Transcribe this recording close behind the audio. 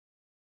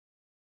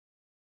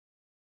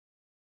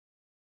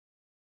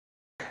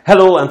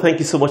Hello and thank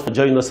you so much for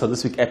joining us for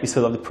this week's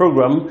episode of the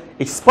program.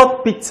 It's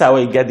Sport Pizza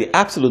where you get the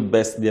absolute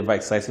best in the ever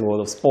exciting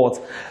world of sport.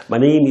 My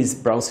name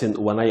is Arsene,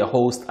 your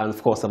host, and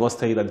of course I must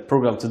tell you that the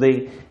program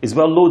today is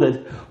well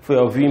loaded for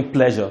your viewing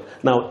pleasure.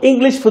 Now,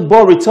 English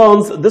football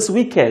returns this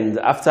weekend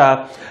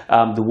after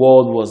the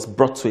world was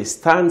brought to a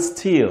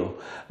standstill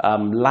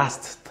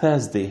last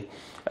Thursday.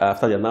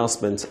 After the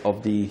announcement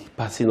of the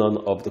passing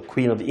on of the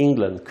Queen of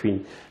England,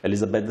 Queen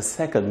Elizabeth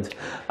II.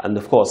 And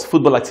of course,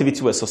 football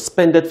activity was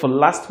suspended for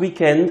last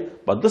weekend,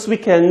 but this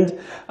weekend,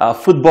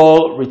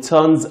 football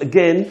returns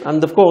again.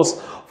 And of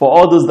course, for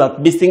all those that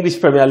missed English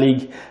Premier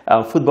League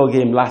football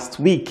game last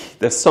week,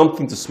 there's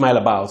something to smile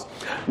about.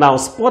 Now,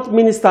 Sport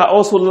Minister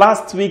also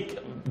last week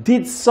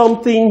did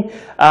something,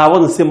 I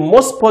want to say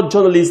most sport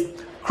journalists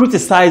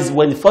criticized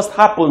when it first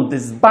happened,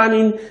 is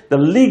banning the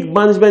league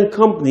management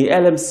company,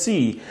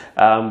 LMC,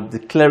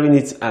 declaring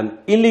it an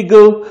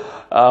illegal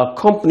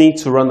company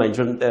to run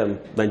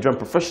Nigerian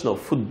Professional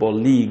Football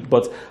League.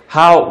 But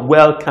how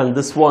well can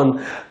this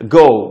one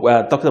go?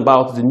 We're talking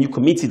about the new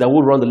committee that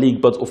will run the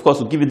league, but of course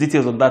we'll give you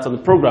details on that on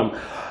the program.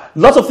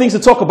 Lots of things to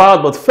talk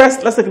about, but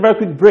first let's take a very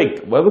quick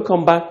break. When we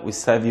come back, we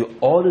serve you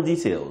all the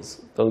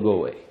details. Don't go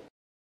away.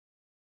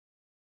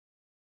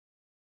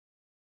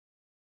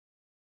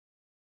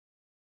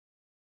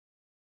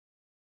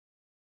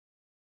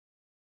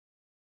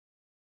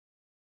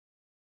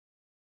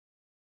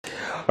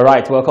 All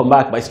right, welcome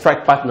back. My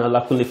strike partner,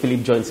 Kunle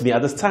Philip, joins me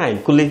at this time.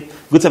 Kunle,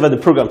 good to have the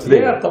program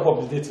today. Yeah, top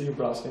of the day to you,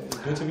 Arsene. It's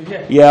good to be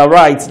here. Yeah,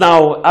 right.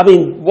 Now, I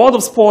mean, world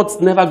of sports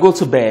never go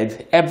to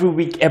bed. Every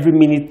week, every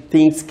minute,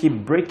 things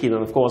keep breaking.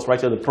 And of course, right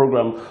here on the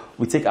program,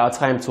 we take our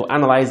time to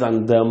analyze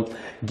and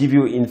give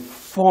you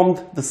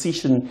informed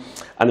decision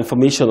and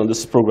information on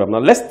this program. Now,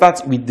 let's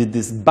start with the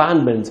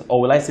disbandment,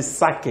 or will I say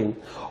sacking,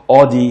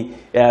 or the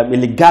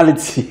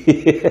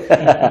illegality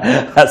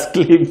as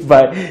claimed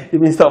by the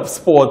Minister of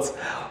Sports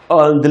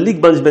on the league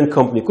management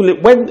company.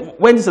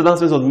 When this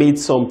announcement was made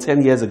some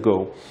 10 years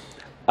ago,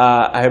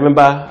 I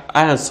remember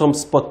I and some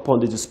sport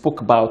pundits who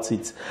spoke about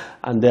it,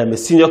 and a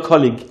senior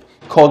colleague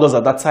called us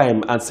at that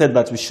time and said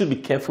that we should be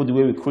careful the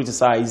way we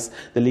criticize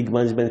the league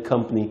management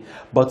company.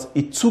 But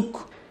it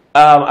took,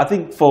 I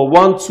think, for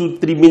 1, 2,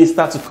 3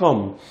 ministers to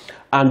come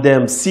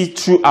and see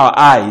through our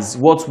eyes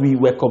what we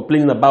were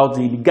complaining about,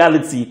 the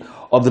illegality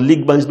of the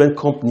league management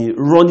company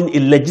running a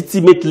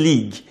legitimate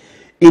league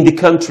in the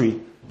country.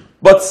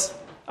 But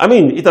I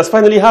mean, it has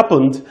finally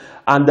happened,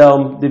 and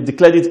they've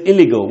declared it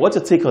illegal. What's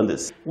your take on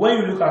this? When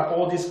you look at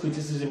all this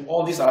criticism,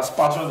 all this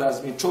aspersion that's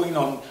been thrown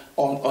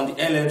on the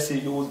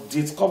LMC, you will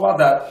discover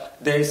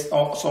that there is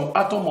some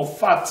atom of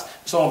fact,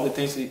 some of the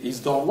things is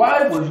done.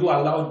 Why would you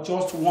allow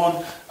just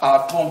one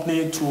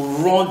company to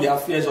run the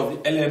affairs of the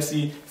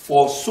LMC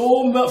for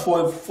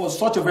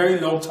such a very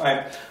long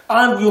time?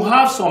 And you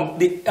have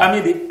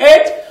the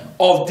head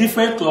of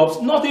different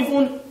clubs not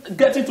even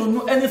getting to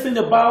know anything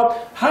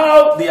about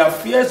how the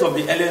affairs of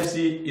the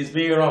LMC is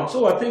being run.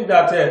 So I think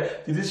that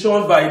the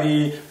decision by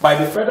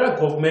the federal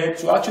government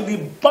to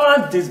actually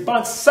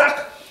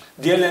sack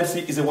the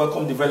LMC is a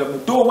welcome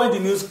development. Though when the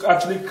news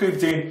actually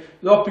crept in,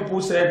 a lot of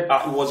people said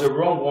it was a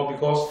wrong one,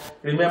 because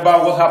remember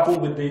what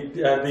happened with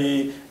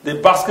the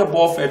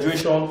basketball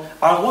federation.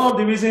 And one of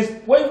the reasons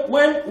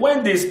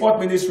when the sport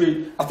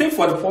ministry, I think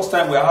for the first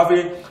time we're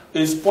having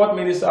a sport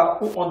minister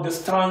who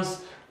understands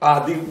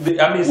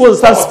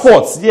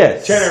sports,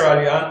 yes.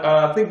 Generally, and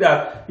I think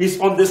that his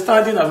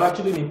understanding has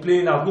actually been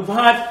playing out. We've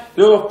had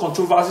a lot of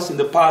controversies in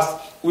the past.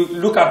 We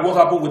look at what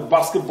happened with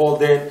basketball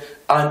then,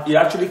 and he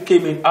actually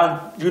came in,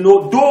 and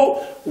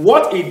though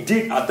what he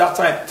did at that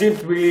time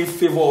didn't really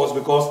favor us,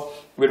 because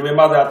we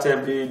remember that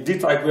the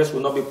Tigers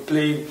will not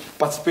be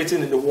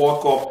participating in the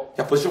World Cup.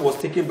 Their position was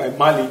taken by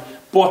Mali.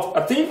 But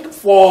I think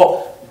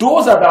for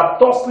those that are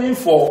tussling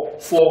for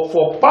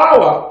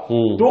power,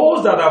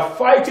 those that are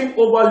fighting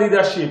over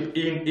leadership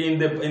in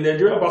the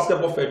Nigerian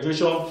Basketball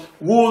Federation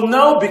will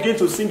now begin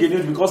to sing a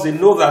news, because they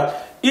know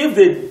that if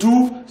they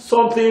do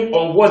something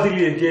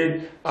unworthily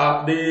again,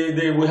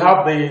 they will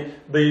have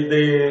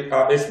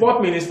a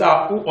sport minister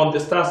who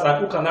understands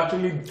and who can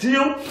actually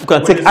deal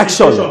with take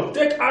action.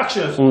 Take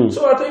actions.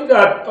 So I think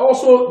that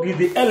also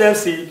the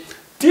LMC,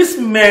 this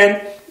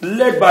man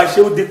led by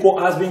Shehu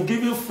Diko has been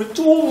given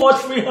too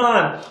much free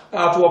hand to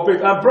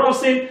operate. And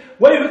Bronson,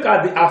 when you look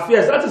at the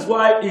affairs, that is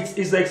why it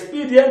is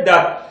expedient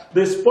that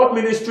the sport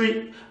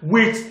ministry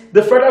with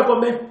the federal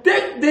government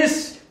take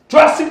this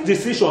drastic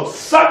decision,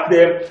 sack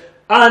them,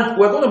 and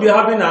we're going to be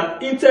having an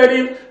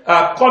interim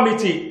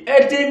committee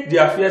heading the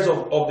affairs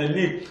of the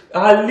league.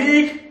 Our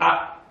league,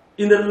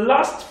 in the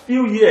last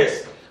few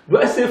years,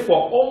 let's say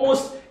for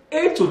almost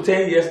 8 to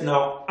 10 years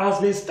now,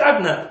 has been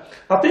stagnant.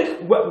 I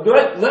think,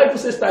 like to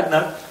say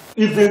stagnant,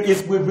 we've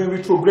been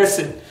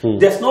retrogressing.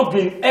 There's not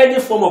been any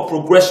form of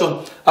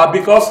progression,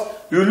 because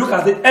you look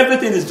at it,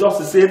 everything is just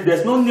the same.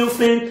 There's no new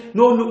thing,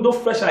 no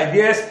fresh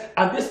ideas,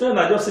 and these men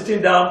are just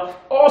sitting down,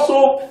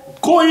 also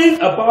going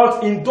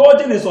about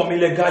indulging in some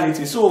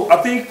illegality. So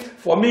I think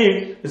for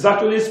me, it's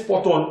actually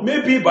spot on.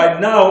 Maybe by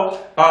now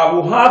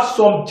we'll have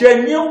some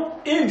genuine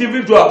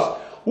individuals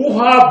who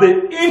have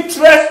the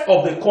interest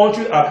of the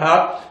country at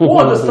heart, who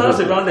understands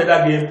around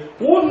that game,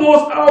 who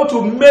knows how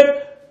to make.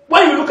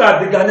 When you look at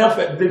the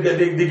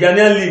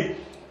Ghanaian league,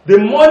 the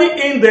money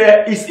in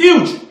there is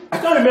huge. I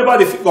can't remember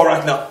the figure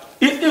right now.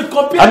 It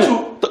compared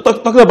to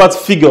talking about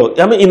figure.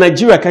 I mean, in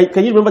Nigeria,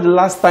 can you remember the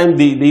last time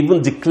they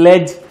even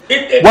declared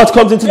what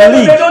comes into the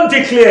league? They don't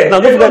declare. Now,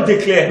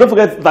 don't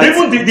forget that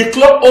even the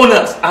club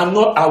owners are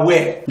not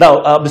aware.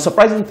 Now, the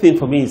surprising thing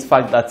for me is the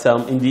fact that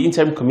in the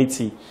interim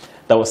committee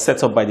that was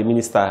set up by the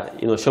minister,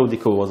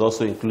 Showdiko was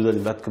also included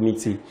in that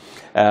committee.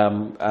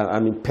 I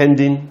mean,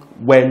 pending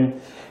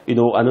when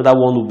another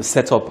one will be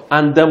set up.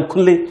 And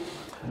Kunle,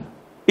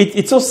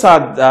 it's so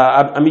sad.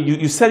 I mean,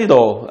 you said it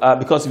all,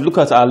 because if you look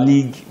at our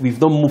league, we've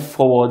not moved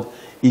forward.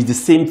 It's the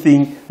same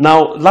thing.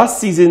 Now, last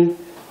season,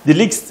 the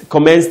leagues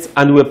commenced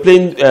and we were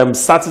playing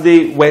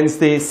Saturday,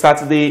 Wednesday,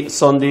 Saturday,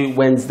 Sunday,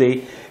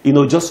 Wednesday,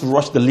 just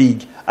rush the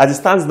league. As it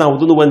stands now, we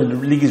don't know when the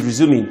league is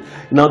resuming.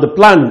 Now, the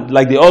plan,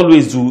 like they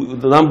always do,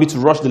 the plan be to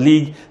rush the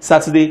league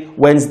Saturday,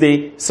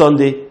 Wednesday,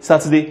 Sunday,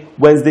 Saturday,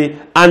 Wednesday.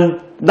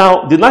 And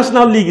now, the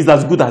National League is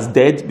as good as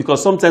dead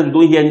because sometimes we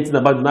don't hear anything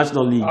about the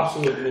National League.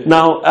 Absolutely.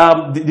 Now,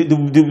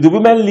 the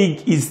Women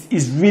League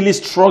is really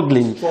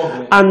struggling.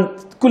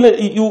 And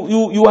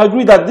you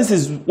agree that this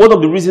is one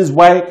of the reasons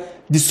why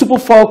the Super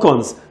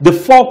Falcons, the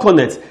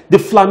Falconets, the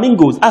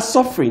Flamingos are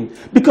suffering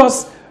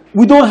because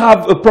we don't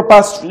have a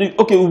proper.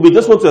 Okay, we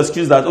just want to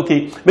excuse that.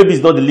 Okay, maybe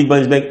it's not the league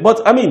management,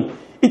 but I mean,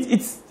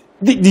 it's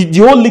the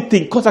whole league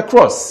thing cuts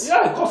across.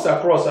 Yeah, it cuts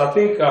across. I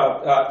think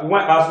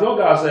as long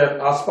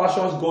as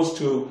passions goes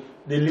to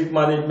the league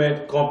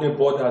management company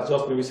board that has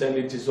just been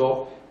recently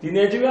dissolved, the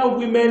Nigerian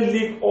Women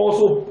League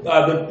also,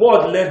 the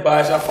board led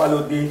by Aisha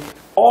Falode,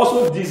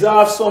 also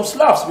deserves some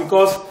slaps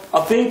because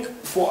I think,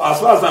 for as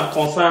far as I'm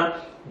concerned,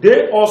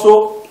 they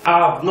also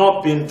have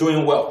not been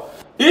doing well.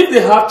 If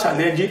they have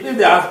challenges, if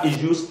they have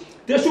issues,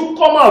 they should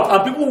come out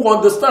and people will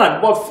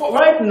understand. But for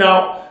right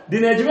now, the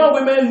Nigerian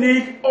Women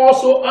League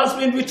also has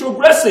been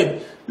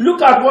retrogressing.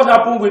 Look at what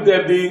happened with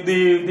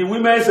the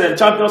Women's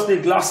Champions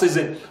League last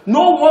season.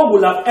 No one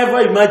would have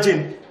ever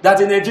imagined that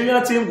the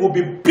Nigerian team will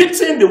be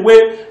beaten the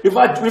way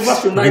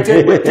Rivers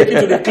United were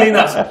taken to the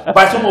cleaners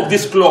by some of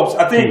these clubs.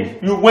 I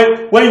think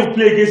when you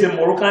play against a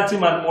Moroccan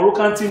team and the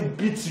Moroccan team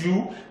beats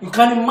you, you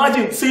can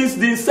imagine since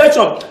the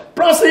inception.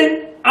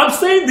 I'm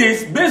saying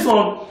this based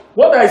on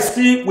what I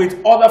see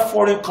with other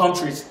foreign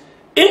countries.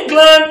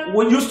 England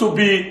used to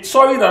be,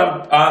 sorry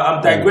that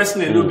I'm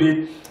digressing a little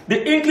bit,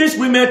 the English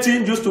women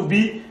team used to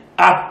be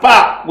at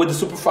par with the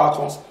Super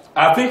Falcons.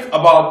 I think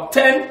about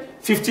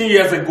 10-15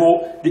 years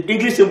ago, the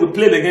English team, we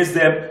played against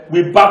them,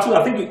 we battled,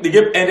 I think the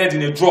game ended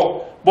in a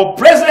draw. But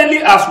presently,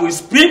 as we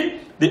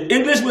speak, the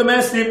English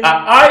women's team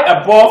are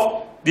high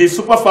above the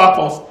Super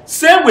Falcons.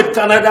 Same with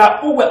Canada,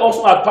 who were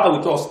also at par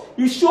with us.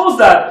 It shows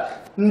that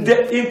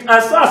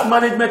as far as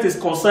management is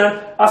concerned,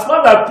 as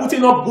far as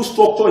putting up good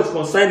structure is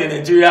concerned in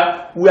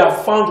Nigeria, we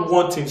have found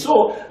one thing.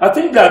 So I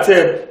think that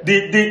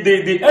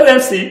the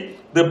LMC,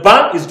 the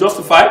ban is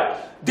justified.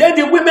 Then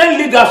the Women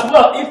League as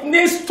well, it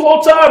needs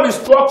total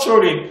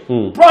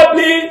restructuring.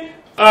 Probably,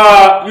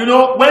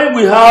 when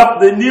we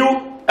have the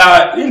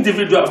new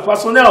individuals,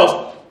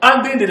 personnel,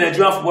 and then the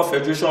Nigerian Football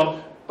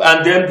Federation,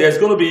 and then there's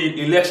going to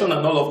be election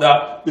and all of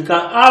that, we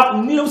can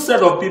have new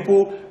set of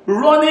people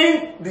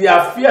running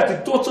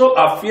the total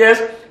affairs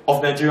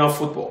of Nigerian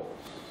football.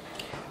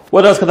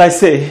 What else can I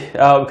say?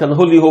 We can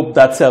only hope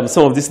that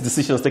some of these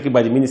decisions taken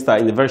by the minister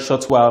in a very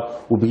short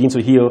while will begin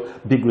to yield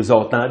big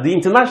results. Now, the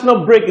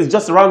international break is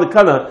just around the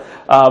corner.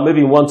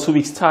 Maybe in 1-2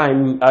 weeks'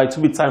 time, it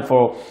will be time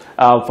for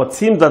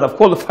teams that have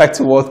qualified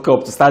to World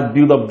Cup to start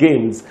build up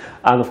games,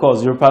 and of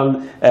course,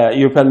 European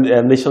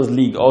Nations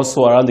League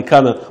also around the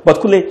corner.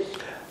 But Kule,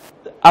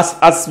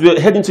 as we're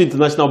heading to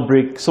international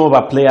break, some of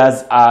our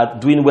players are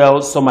doing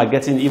well, some are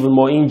getting even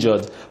more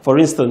injured. For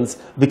instance,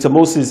 Victor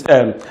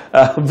Osimhen,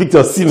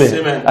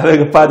 I beg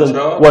your pardon,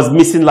 was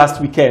missing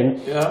last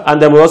weekend. Yeah. And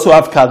then we also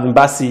have Calvin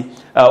Bassey,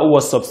 who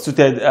was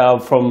substituted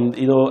from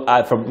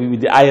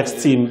with the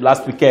IF's team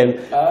last weekend.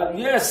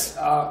 Yes,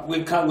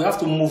 we have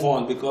to move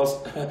on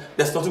because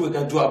there's nothing we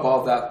can do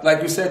about that.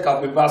 Like you said,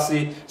 Calvin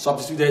Bassey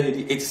substituted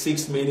in the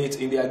 86th minute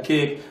in their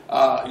game,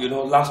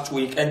 last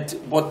week,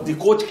 but the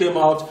coach came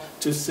out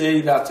to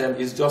say that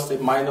it's just a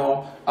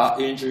minor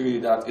injury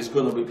that is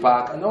going to be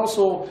back. And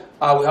also,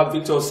 we have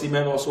Victor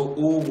Osimhen also,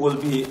 who will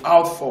be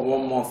out for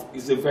 1 month.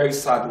 It's a very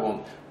sad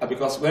one.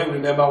 Because when we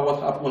remember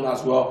what happened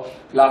as well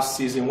last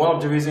season, one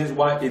of the reasons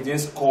why he didn't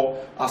score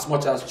as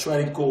much as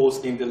 20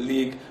 goals in the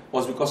league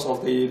was because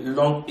of the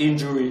long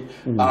injury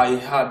he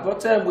had.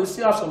 But we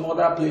still have some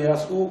other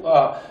players who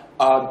are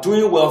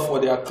doing well for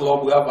their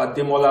club. We have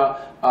Ademola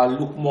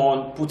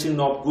Lookman putting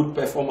up good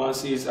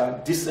performances,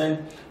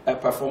 decent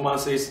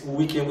performances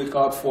week in, week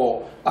out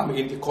for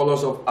in the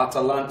colours of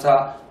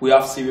Atalanta. We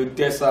have Cyril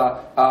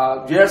Dessa.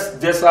 Yes,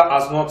 Dessa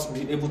has not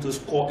been able to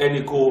score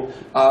any goal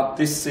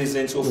this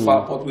season so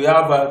far, but we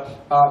have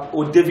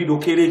David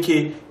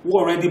Okereke, who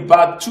already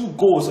bagged 2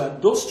 goals,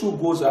 and those 2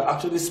 goals are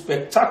actually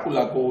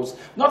spectacular goals.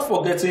 Not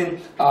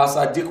forgetting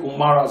Sadiq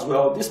Umar as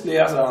well. These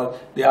players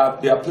they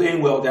are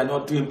playing well. They are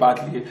not doing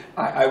badly.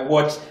 I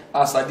watched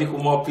Sadiq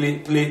Umar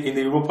play in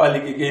the Europa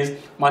League against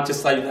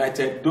Manchester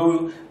United.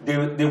 Though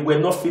they were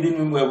not feeding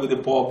him well with the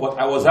ball, but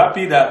I was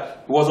happy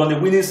that he was on the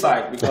winning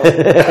side, because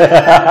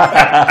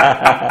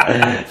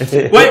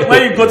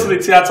when you go to the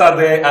theatre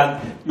there and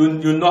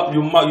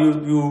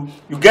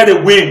you get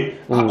a win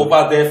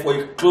over there for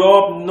a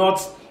club not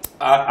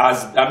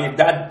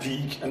that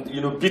big,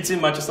 and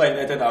beating Manchester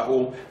United at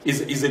home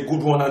is a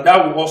good one, and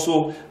that will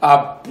also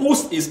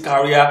boost his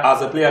career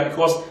as a player,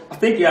 because I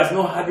think he has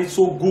not had it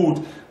so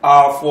good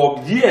for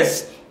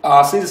years.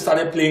 Since he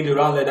started playing the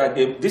round leather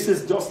game. This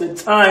is just the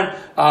time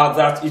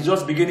that he's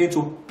just beginning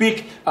to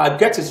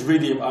get his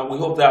rhythm, and we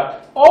hope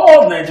that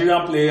all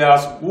Nigerian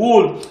players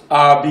will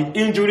be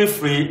injury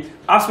free.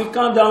 As we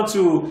come down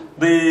to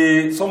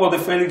some of the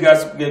friendly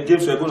games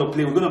we're going to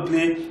play, we're going to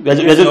play. We're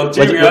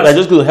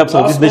just going to help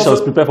some of these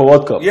nations prepare for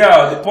World Cup.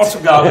 Yeah, the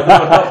Portugal, we're going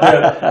to help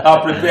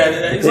them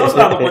prepare. It's also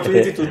an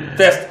opportunity to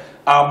test.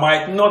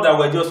 Not that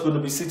we're just going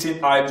to be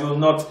sitting idle,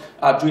 not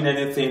doing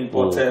anything,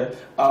 but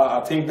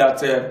I think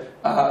that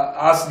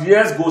as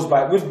years goes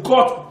by, we've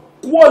got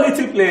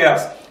quality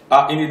players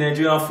in the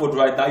Nigerian football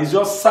right now. It's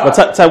just sad.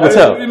 But time will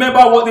tell. Remember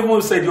what the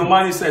movie said.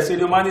 Yomani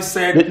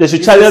said they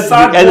should channel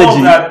the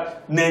energy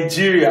that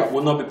Nigeria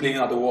will not be playing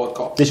at the World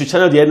Cup. They should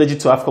channel the energy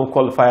to AFCON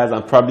qualifiers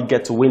and probably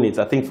get to win it.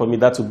 I think for me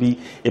that would be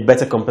a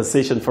better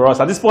compensation for us.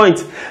 At this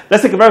point,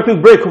 let's take a very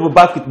quick break. We'll be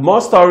back with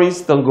more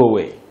stories. Don't go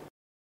away.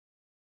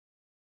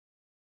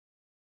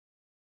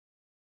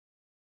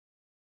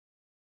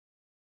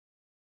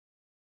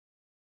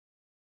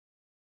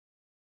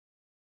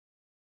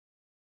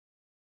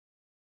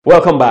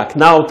 Welcome back.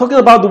 Now, talking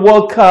about the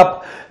World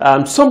Cup,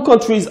 some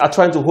countries are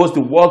trying to host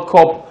the World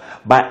Cup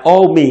by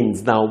all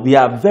means. Now, we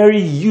are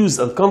very used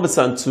and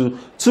conversant to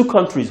 2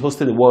 countries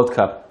hosting the World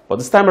Cup. But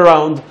this time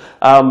around,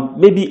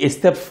 maybe a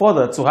step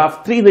further to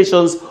have 3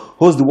 nations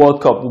host the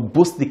World Cup will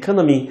boost the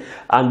economy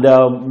and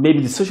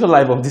maybe the social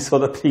life of these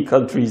other 3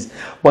 countries.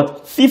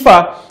 But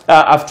FIFA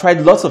have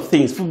tried lots of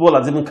things. Football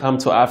has even come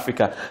to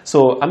Africa.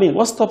 So, I mean,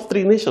 what stops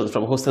 3 nations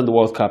from hosting the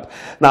World Cup?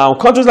 Now,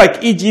 countries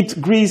like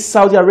Egypt, Greece,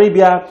 Saudi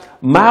Arabia,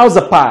 miles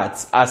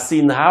apart, are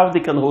seeing how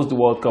they can host the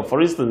World Cup.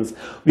 For instance,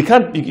 you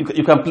can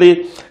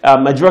play,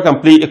 Nigeria can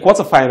play a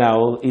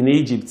quarterfinal in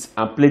Egypt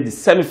and play the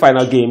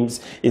semi-final games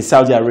in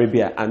Saudi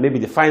Arabia and maybe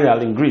the final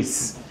in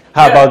Greece.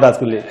 How about that,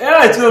 Kule?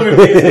 Yeah, it's going to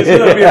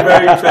be a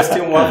very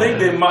interesting one. I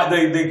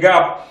think the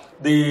gap,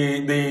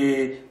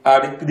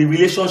 the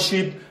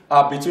relationship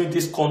between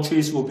these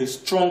countries will be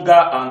stronger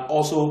and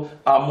also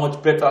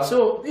much better.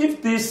 So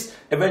if this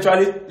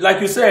eventually, like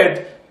you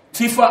said,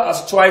 FIFA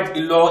has tried a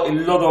lot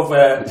of,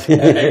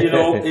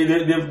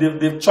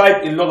 they've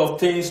tried a lot of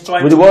things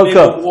trying with to the World make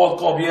Cup. the World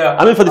Cup. Yeah,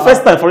 I mean, for the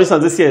first time, for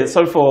instance, this year.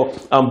 Sorry for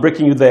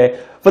breaking you there.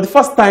 For the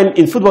first time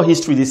in football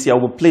history this year,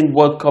 we're playing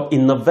World Cup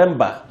in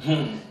November.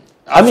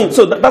 I mean,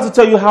 so that's to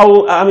tell you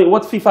how, I mean,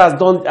 what FIFA has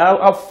done,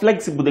 how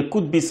flexible they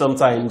could be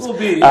sometimes. Could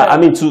be, yeah. I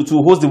mean, to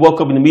host the World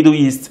Cup in the Middle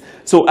East.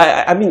 So,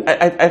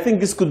 I think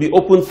this could be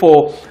open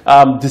for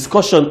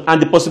discussion, and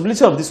the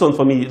possibility of this one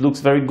for me looks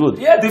very good.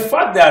 Yeah, the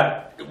fact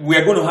that we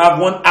are going to have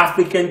one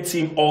African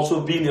team also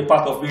being a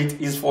part of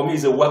it is, for me,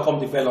 is a welcome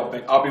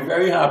development. I'll be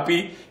very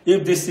happy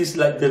if this is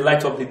like the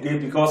light of the day,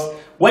 because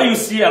when you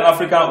see an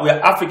African, we are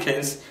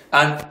Africans,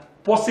 and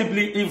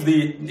possibly if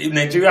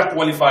Nigeria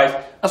qualifies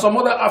and some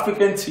other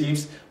African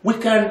teams, we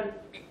can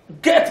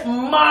get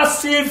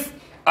massive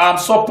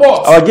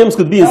support. Our games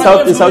could be in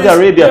Saudi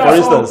Arabia, for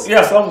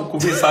instance. Some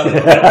could be in Saudi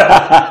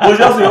Arabia. We're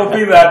just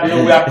hoping that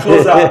we are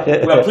closer.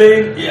 We are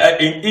playing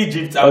in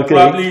Egypt, and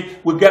probably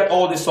we get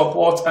all the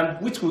support, and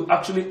which will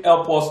actually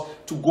help us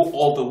to go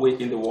all the way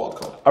in the World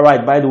Cup. All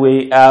right. By the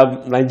way,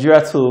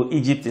 Nigeria to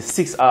Egypt is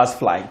 6 hours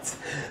flight,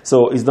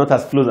 so it's not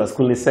as close as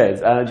Kunle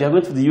says. If you're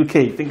going to the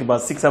UK, think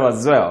about 6 hours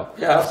as well.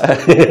 Yeah.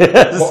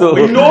 So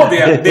we know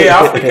they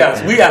are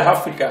Africans. We are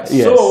Africans.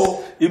 Yes.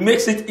 So it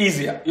makes it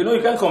easier. You know,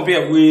 you can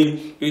compare.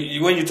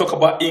 When you talk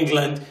about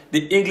England,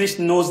 the English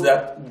knows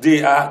that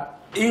they are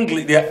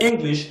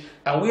English,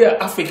 and we are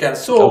Africans.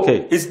 So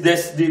it's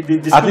this.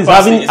 At least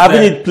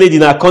having it played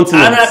in our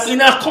continent. And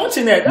in our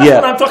continent, that's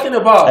what I'm talking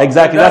about.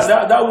 Exactly.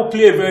 That will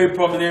play a very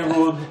prominent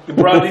role. You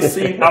probably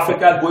see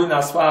Africa going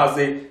as far as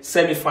the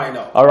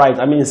semi-final. All right.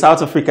 I mean, in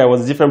South Africa, it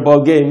was a different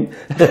ball game.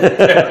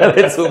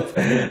 Let's hope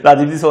that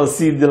if this one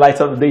see the light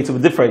of the day, it will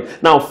be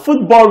different. Now,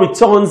 football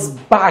returns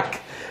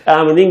back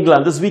in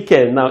England this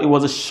weekend. Now, it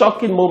was a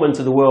shocking moment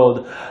to the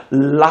world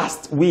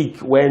last week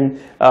when,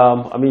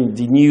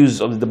 the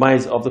news of the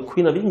demise of the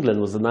Queen of England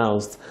was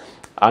announced.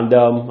 And,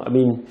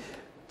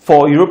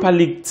 for Europa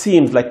League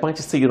teams like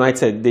Manchester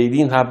United, they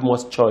didn't have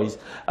much choice.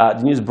 The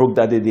news broke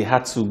that they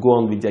had to go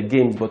on with their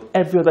games, but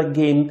every other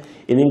game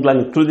in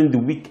England, including the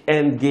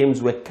weekend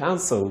games, were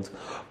cancelled.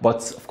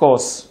 But of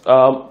course,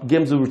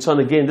 games will return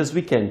again this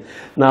weekend.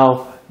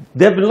 Now,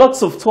 there have been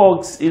lots of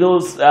talks.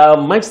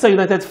 Manchester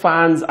United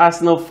fans,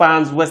 Arsenal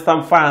fans, West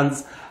Ham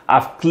fans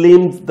have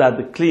claimed that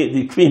the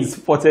Queen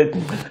supported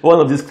one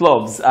of these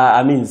clubs.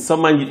 I mean,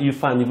 some Man U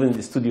fan, even in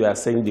the studio, are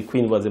saying the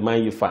Queen was a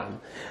Man U fan.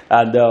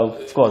 And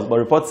of course, but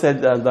report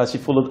said that she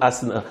followed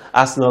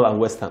Arsenal and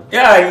West Ham.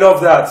 Yeah, I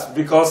love that,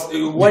 because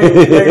when you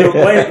look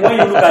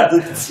at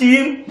the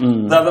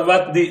team that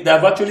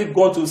have actually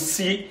gone to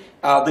see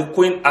the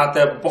Queen at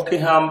the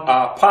Buckingham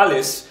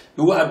Palace,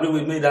 you will agree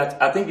with me that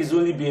I think it's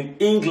only been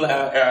England,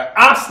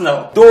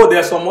 Arsenal, though there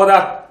are some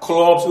other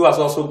clubs who has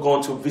also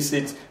gone to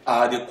visit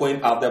the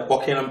Queen at the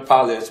Buckingham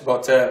Palace.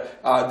 But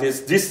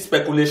there's this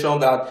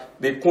speculation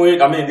that the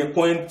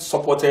Queen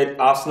supported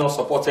Arsenal,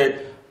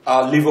 supported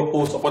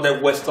Liverpool,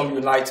 supported West Ham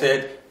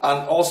United,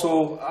 and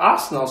also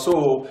Arsenal.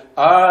 So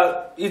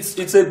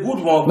it's a good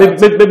one.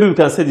 Maybe we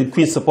can say the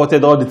Queen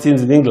supported all the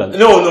teams in England.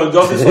 No, it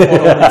doesn't support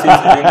all the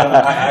teams in England.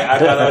 I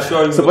can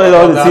assure you. Supported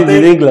all the teams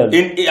in England.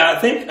 I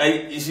think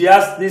she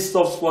has this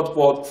soft spot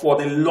for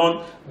the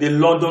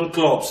London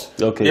clubs.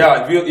 Okay.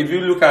 Yeah, if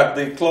you look at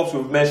the clubs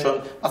we've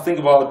mentioned, I think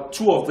about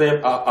 2 of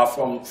them are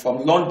from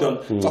London.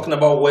 Talking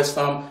about West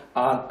Ham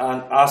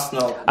and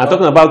Arsenal. I'm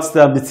talking about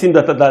the team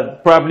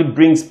that probably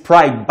brings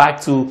pride back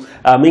to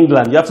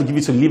England. You have to give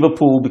it to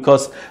Liverpool,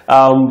 because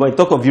when you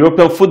talk of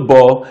European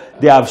football,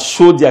 they have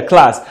showed their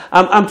class.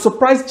 I'm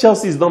surprised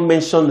Chelsea is not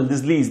mentioned in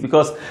this list,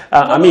 because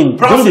during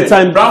the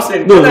time, in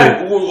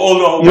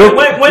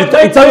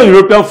terms of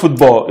European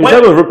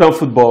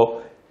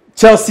football,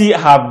 Chelsea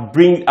have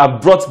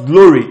brought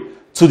glory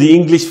to the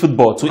English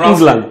football, to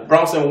England,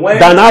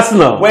 than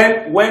Arsenal.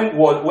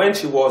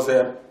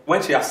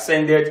 When she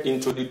ascended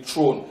into the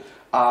throne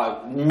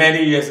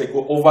many years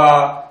ago,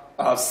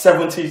 about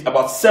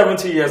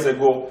 70 years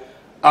ago.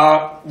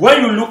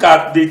 When you look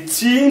at the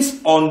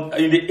teams in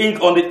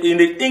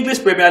the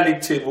English Premier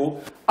League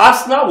table,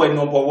 Arsenal were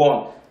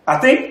 #1. I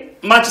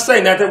think Manchester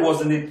United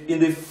was in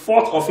the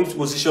 4th or 5th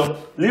position.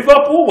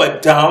 Liverpool were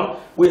down.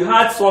 We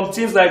had some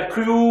teams like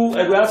Crewe,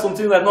 and we had some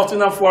teams like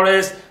Nottingham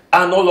Forest,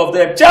 and all of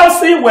them.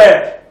 Chelsea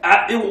were.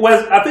 I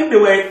think they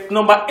were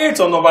 #8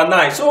 or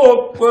 #9.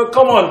 So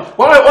come on,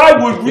 why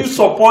would we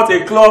support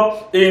a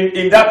club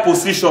in that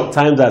position?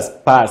 Times has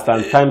passed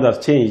and times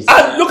have changed.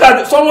 And look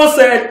at someone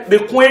said the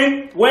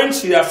Queen, when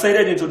she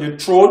ascended into the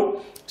throne,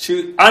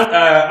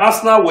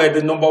 Arsenal were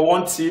the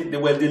 #1 team. They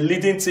were the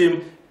leading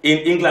team in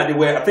England. They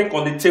were, I think,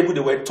 on the table they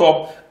were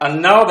top.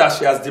 And now that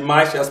she has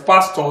demised, she has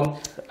passed on.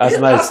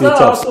 Arsenal is still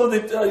top. Also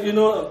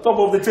top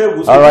of the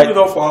table. So all right. give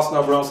it up for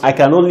Arsenal, Brownson. I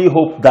can only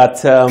hope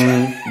that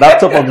that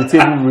top of the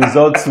table will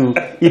result to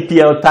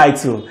EPL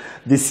title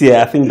this year.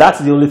 I think that's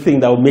the only thing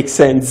that will make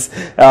sense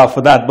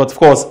for that. But of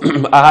course,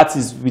 our heart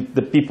is with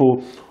the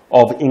people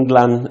of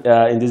England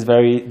in this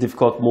very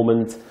difficult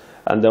moment,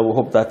 and we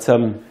hope that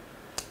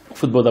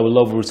football that we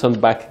love will return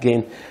back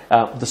again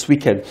this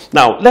weekend.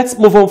 Now, let's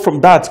move on from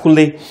that,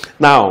 Kunle.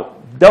 Now,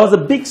 there was a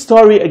big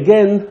story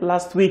again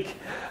last week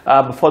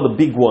before the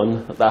big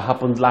one that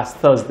happened last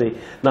Thursday.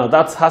 Now,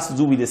 that has to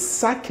do with the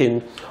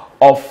sacking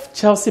of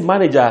Chelsea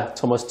manager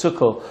Thomas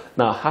Tuchel.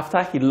 Now,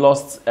 after he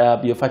lost the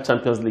UEFA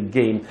Champions League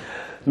game.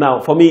 Now,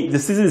 for me, the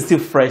season is still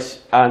fresh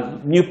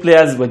and new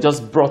players were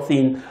just brought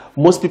in.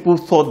 Most people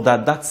thought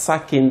that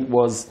sacking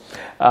was,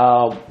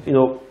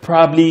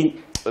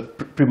 probably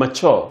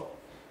premature.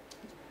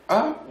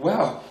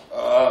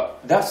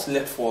 That's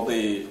left for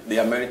the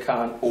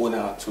American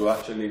owner to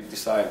actually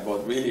decide.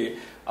 But really,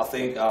 I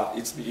think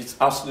it's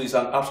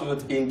an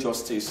absolute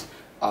injustice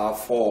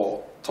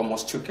for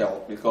Thomas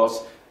Tuchel,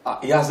 because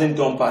he hasn't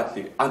done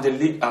badly, and the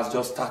league has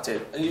just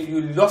started.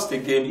 You lost the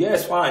game,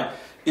 yes, fine.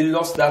 He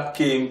lost that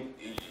game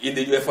in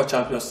the UEFA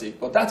Champions League,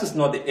 but that is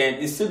not the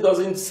end. It still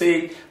doesn't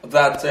say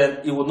that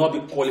he will not be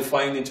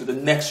qualifying into the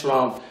next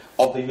round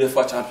of the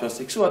UEFA Champions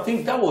League. So I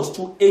think that was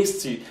too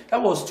hasty.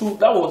 That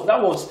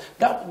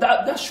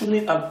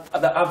shouldn't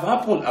have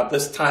happened at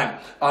this time,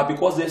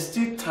 because there's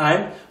still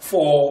time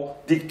for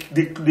the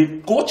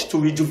coach to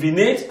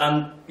rejuvenate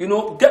and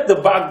get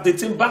the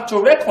team back to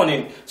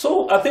reckoning.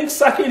 So I think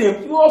sacking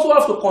him, you also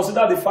have to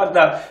consider the fact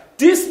that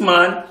this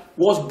man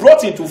was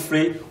brought into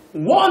fray,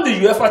 won the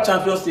UEFA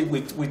Champions League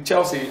with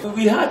Chelsea.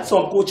 We had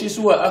some coaches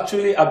who were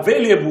actually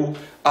available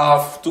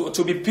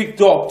to be picked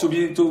up, to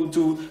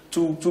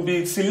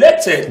be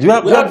selected. We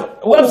have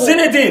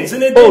Zinedine.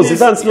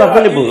 Zidane's still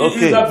available. Okay.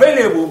 He's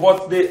available,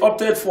 but they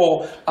opted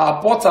for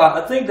Potter.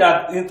 I think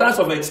that in terms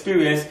of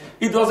experience,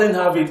 he doesn't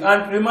have it,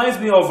 and it reminds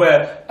me of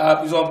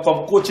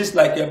some coaches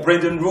like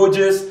Brendan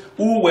Rodgers,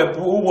 who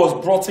was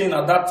brought in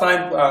at that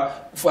time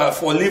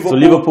for Liverpool. To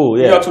Liverpool,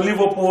 yeah. To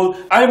Liverpool.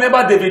 I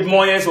remember David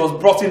Moyes was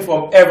brought in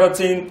from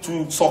Everton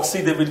to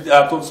succeed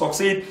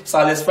Sir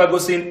Alex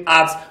Ferguson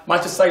at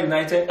Manchester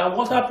United, and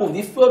what happened.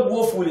 He failed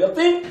woefully. I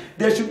think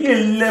there should be a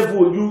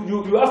level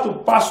you have to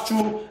pass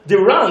through the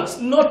ranks,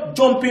 not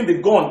jumping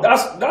the gun.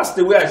 That's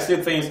the way I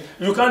say things.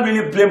 You can't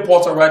really blame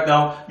Potter right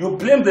now. You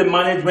blame the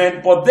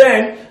management, but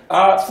then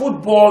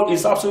football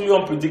is absolutely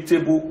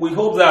unpredictable. We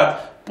hope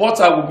that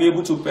Potter will be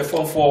able to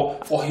perform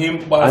for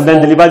him, and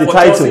then deliver the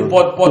title. Chelsea.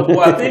 But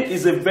I think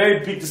it's a very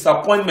big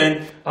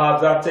disappointment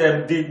that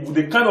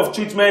the kind of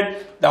treatment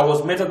that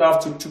was meted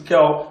out to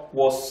Tuchel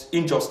was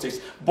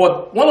injustice.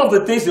 But one of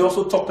the things they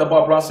also talked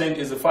about, Arsene,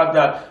 is the fact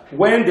that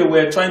when they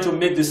were trying to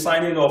make the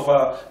signing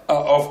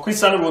of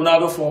Cristiano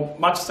Ronaldo from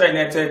Manchester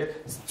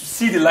United to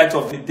see the light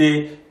of the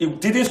day, he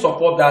didn't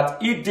support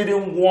that. He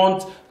didn't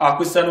want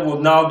Cristiano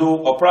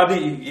Ronaldo, or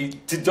probably he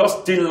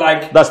just didn't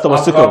like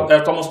Thomas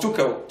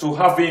Tuchel to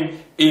have him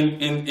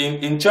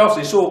in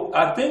Chelsea. So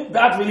I think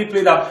that really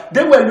played out.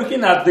 They were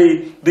looking at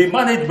the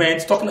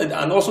management,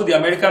 and also the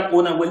American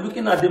owner were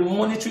looking at the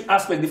monetary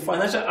aspect, the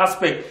financial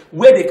aspect,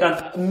 where they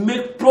can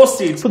make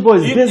proceeds. Football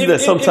is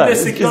business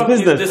sometimes. It's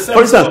business.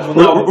 For instance,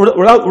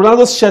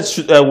 Ronaldo's shirt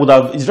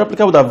his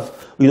replica would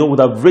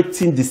have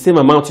raked in the same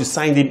amount you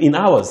signed him in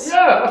hours.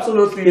 Yeah,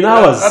 absolutely. In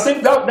hours. I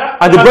think that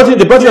and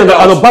they brought in an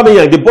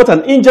Aubameyang. They bought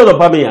an injured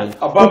Aubameyang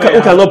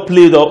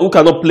who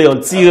cannot play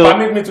until.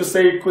 Permit me to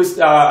say,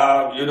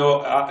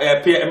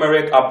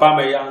 Pierre-Emerick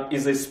Aubameyang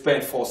is a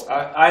spent force.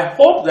 I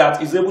hope that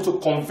he's able to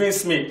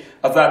convince me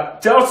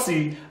that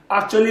Chelsea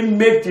actually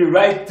make the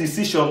right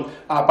decision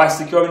by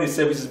securing the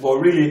services, but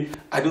really,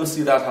 I don't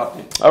see that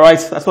happening. All right,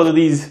 that's what it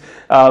is.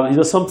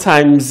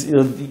 Sometimes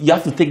you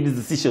have to take this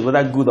decision,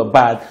 whether good or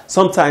bad.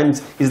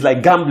 Sometimes it's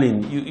like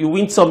gambling. You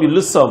win some, you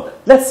lose some.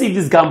 Let's see if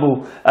this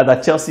gamble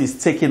that Chelsea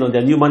is taking on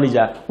their new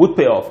manager would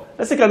pay off.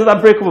 Let's take another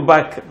break. We'll be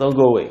back. Don't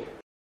go away.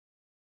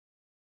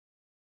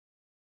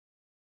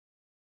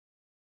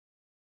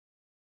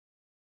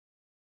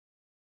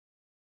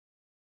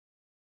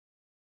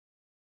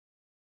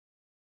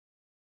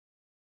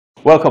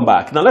 Welcome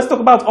back. Now let's talk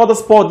about other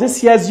sport.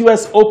 This year's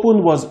US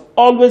Open was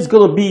always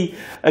going to be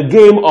a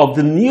game of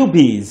the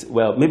newbies.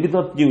 Well, maybe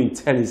not new in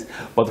tennis,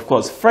 but of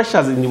course,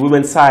 freshers in the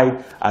women's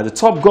side. The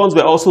top guns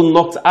were also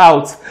knocked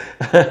out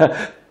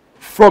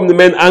from the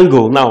men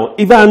angle. Now,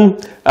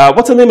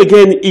 what's her name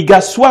again? Iga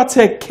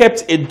Swiatek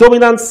kept a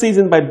dominant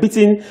season by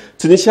beating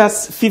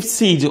Tunisia's 5th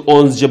seed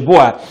on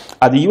Jeboa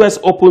at the US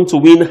Open to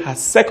win her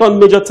second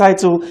major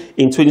title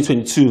in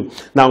 2022.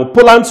 Now,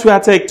 Poland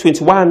Swiatek,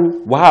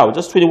 21, wow,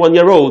 just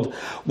 21-year-old,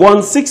 won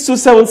 6-2,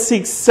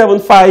 7-6,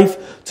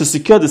 7-5 to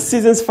secure the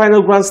season's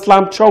final Grand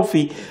Slam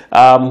trophy,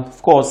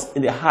 of course,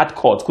 in the hard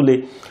court.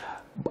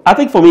 I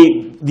think for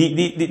me,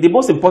 the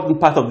most important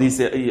part of this,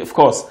 of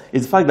course,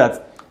 is the fact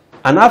that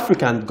an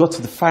African got to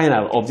the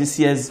final of this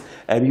year's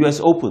US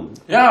Open.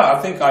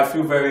 Yeah, I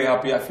feel very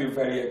happy. I feel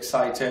very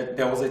excited.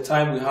 There was a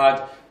time we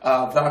had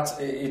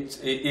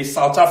a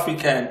South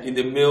African in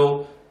the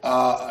male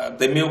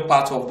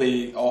part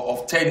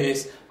of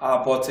tennis,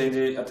 but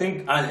I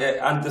think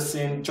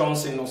Anderson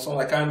Johnson or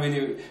something. I can't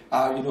really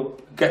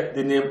get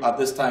the name at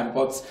this time.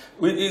 But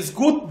it's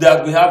good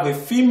that we have a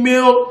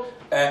female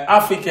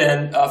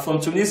African from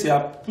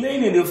Tunisia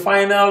playing in the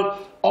final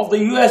of the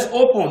US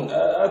Open.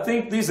 I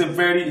think this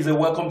is a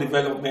welcome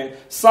development.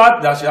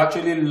 Sad that she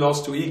actually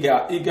lost to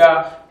Iga.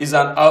 Iga is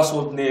an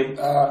household name.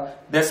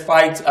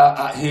 Despite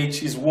her age,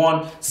 she's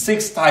won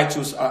 6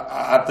 titles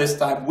at this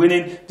time,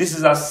 winning. This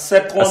is her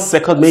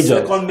second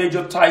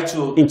major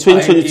title in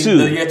 2022. In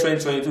the year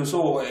 2022.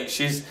 So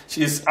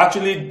she's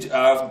actually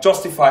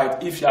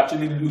justified if she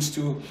actually loses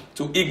to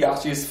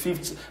Iga. She's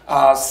 5th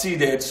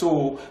seeded.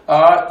 So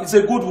it's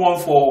a good one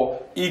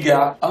for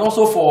Iga and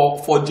also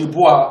for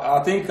Jeboa.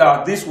 I think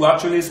this will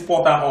actually spur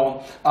her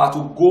on to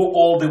go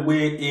all the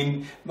way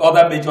in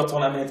other major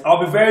tournaments.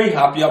 I'll be very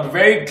happy. I'll be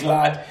very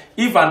glad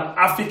if an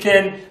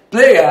African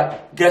player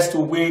gets to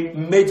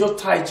win major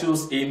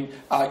titles in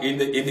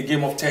the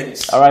game of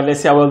tennis. All right,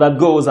 let's see how well that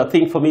goes. I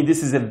think for me,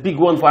 this is a big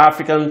one for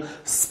African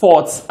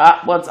sports.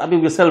 But I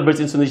mean, we're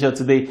celebrating Tunisia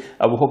today.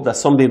 I will hope that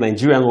someday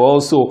Nigerian will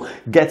also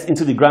get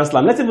into the Grand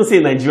Slam. Let's even say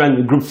Nigerian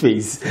in the group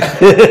phase.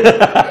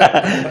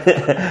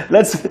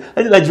 let's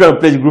Nigerian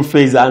play the group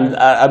phase. And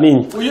I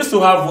mean, we used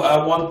to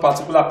have one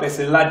particular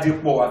person,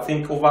 Ladipo, I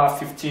think over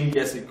 15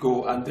 years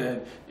ago, and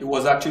then it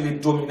was actually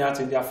dominant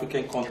in the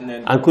African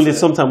continent. And could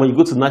sometimes when you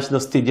go to national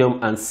stadium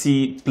and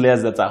see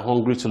players that are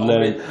hungry to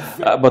learn,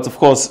 but of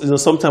course,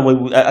 sometimes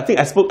when I think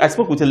I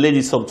spoke with a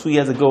lady some 2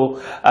 years ago,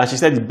 and she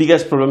said the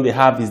biggest problem they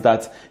have is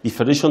that the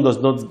federation does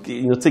not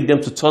take them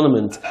to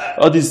tournament.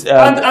 All these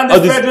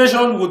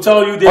federation will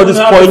tell you they don't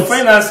have the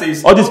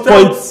finances. All these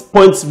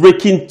points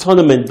breaking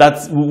tournament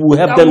that will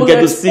help them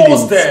get the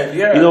seedings.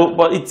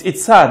 But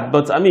it's sad.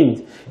 But I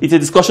mean, it's a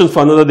discussion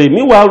for another day.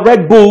 Meanwhile,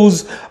 Red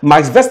Bull's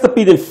Max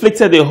Verstappen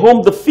inflicted a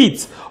home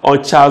defeat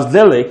on Charles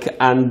Leclerc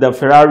and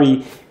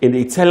Ferrari in the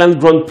Italian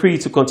Grand Prix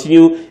to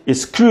continue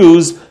his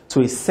cruise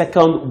to his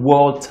second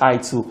world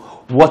title.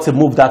 What a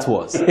move that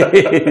was.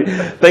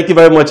 Thank you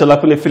very much,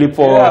 Olakune Philip,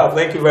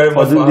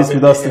 for doing this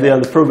with us today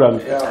on the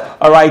program.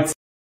 All right.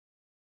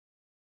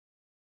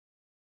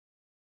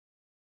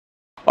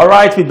 All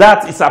right, with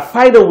that, it's our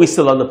final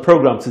whistle on the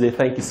program today.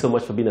 Thank you so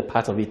much for being a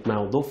part of it.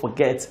 Now, don't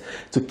forget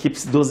to keep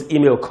those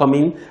emails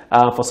coming.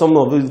 For some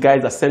of those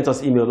guys that sent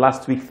us email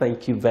last week,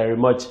 thank you very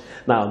much.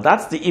 Now,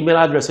 that's the email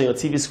address on your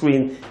TV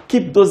screen.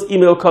 Keep those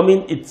emails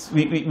coming.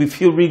 We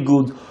feel really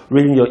good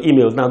reading your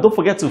emails. Now, don't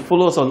forget to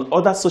follow us on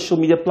other social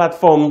media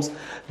platforms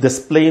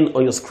displaying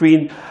on your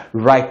screen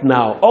right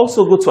now.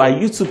 Also, go to our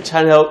YouTube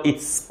channel.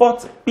 It's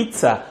Sport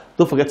Pizza.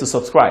 Don't forget to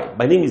subscribe.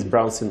 My name is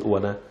Brownson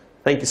Uwana.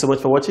 Thank you so much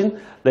for watching.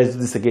 Let's do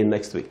this again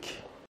next week.